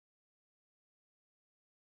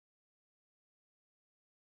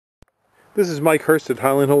This is Mike Hirst at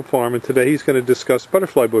Highland Hill Farm, and today he's going to discuss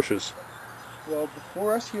butterfly bushes. Well,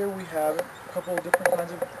 before us here we have a couple of different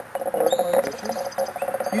kinds of butterfly bushes.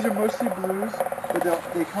 These are mostly blues, but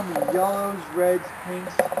they come in yellows, reds,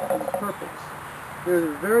 pinks, and purples.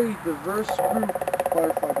 They're a very diverse group of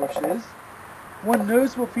butterfly bushes. One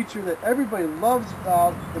noticeable feature that everybody loves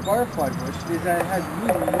about the butterfly bush is that it has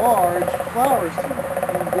really large flowers to it,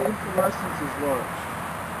 and the inflorescence is large.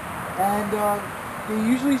 And they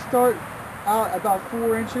usually start out about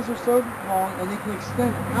 4 inches or so long, and they can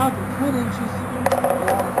extend out to 10 inches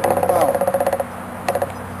long per flower.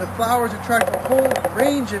 The flowers attract a whole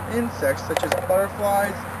range of insects such as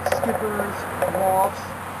butterflies, skippers, moths,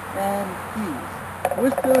 and bees.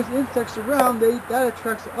 With those insects around, that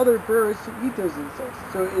attracts other birds to eat those insects.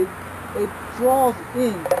 So it draws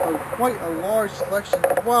in quite a large selection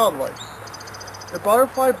of wildlife. The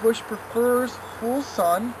butterfly bush prefers full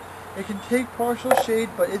sun. It can take partial shade,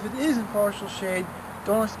 but if it is in partial shade,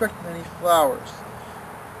 don't expect many flowers.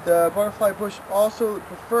 The butterfly bush also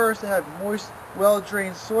prefers to have moist,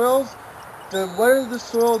 well-drained soils. The wetter the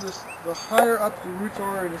soil, the higher up the roots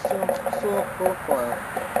are in the soil profile.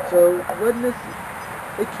 So wetness,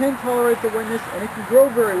 it can tolerate the wetness, and it can grow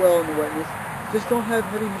very well in the wetness. Just don't have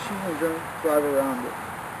heavy machinery drive around it.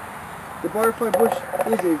 The butterfly bush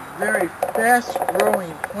is a very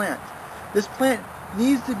fast-growing plant. This plant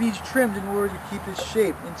needs to be trimmed in order to keep its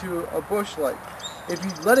shape into a bush-like. If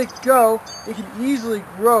you let it go, it can easily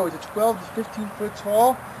grow to 12 to 15 foot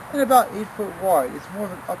tall and about 8 foot wide. It's more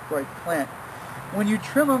of an upright plant. When you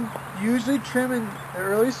trim them, you usually trim in the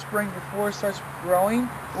early spring before it starts growing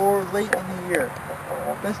or late in the year.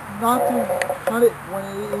 Best not to cut it when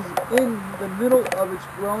it is in the middle of its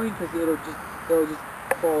growing, because it'll just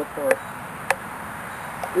fall apart.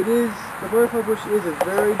 The butterfly bush is a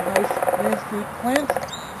very nice landscape plant.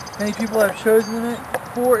 Many people have chosen it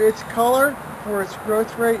for its color, for its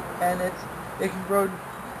growth rate, and it can grow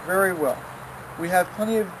very well. We have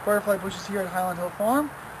plenty of butterfly bushes here at Highland Hill Farm,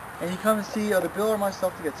 and you come and see either Bill or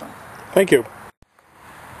myself to get some. Thank you.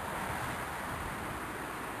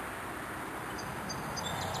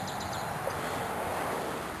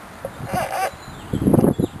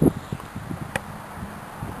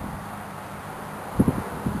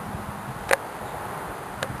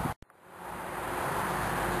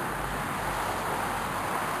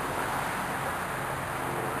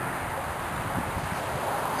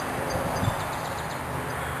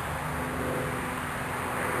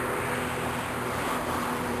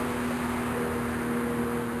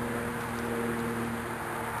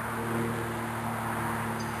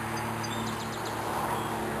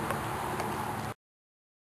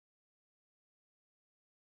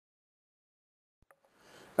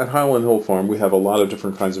 At Highland Hill Farm, we have a lot of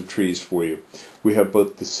different kinds of trees for you. We have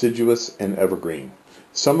both deciduous and evergreen.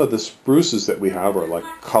 Some of the spruces that we have are like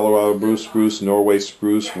Colorado blue spruce, Norway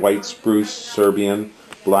spruce, white spruce, Serbian,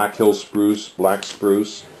 Black Hill spruce, black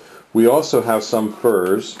spruce. We also have some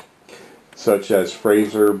firs, such as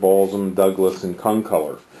Fraser, balsam, Douglas, and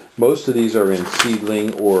concolor. Most of these are in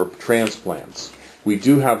seedling or transplants. We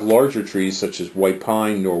do have larger trees such as white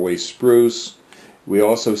pine, Norway spruce. We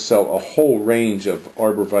also sell a whole range of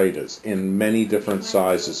arborvitaes in many different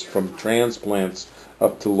sizes, from transplants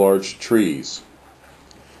up to large trees.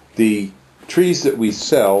 The trees that we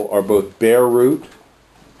sell are both bare root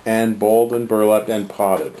and balled and burlapped and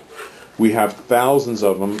potted. We have thousands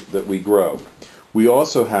of them that we grow. We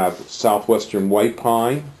also have southwestern white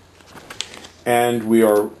pine, and we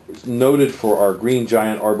are noted for our green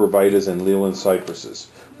giant arborvitaes and Leland cypresses.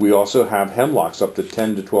 We also have hemlocks up to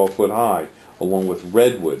 10 to 12 foot high, along with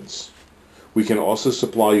redwoods. We can also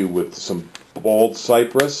supply you with some bald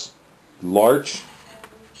cypress, larch,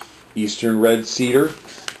 eastern red cedar.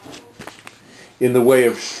 In the way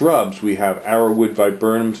of shrubs, we have arrowwood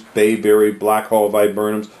viburnums, bayberry, blackhaw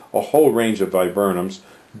viburnums, a whole range of viburnums,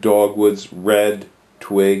 dogwoods, red,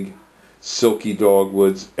 twig, silky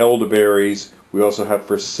dogwoods, elderberries. We also have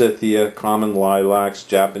forsythia, common lilacs,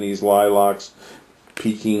 Japanese lilacs,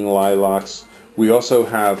 Peking lilacs. We also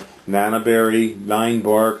have nannyberry,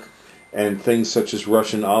 ninebark, and things such as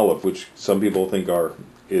Russian olive, which some people think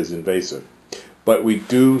is invasive. But we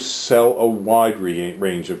do sell a wide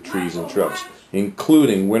range of trees and shrubs,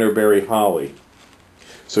 including winterberry holly.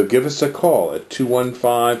 So give us a call at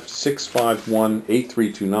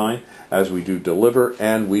 215-651-8329 as we do deliver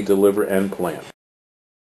and plant.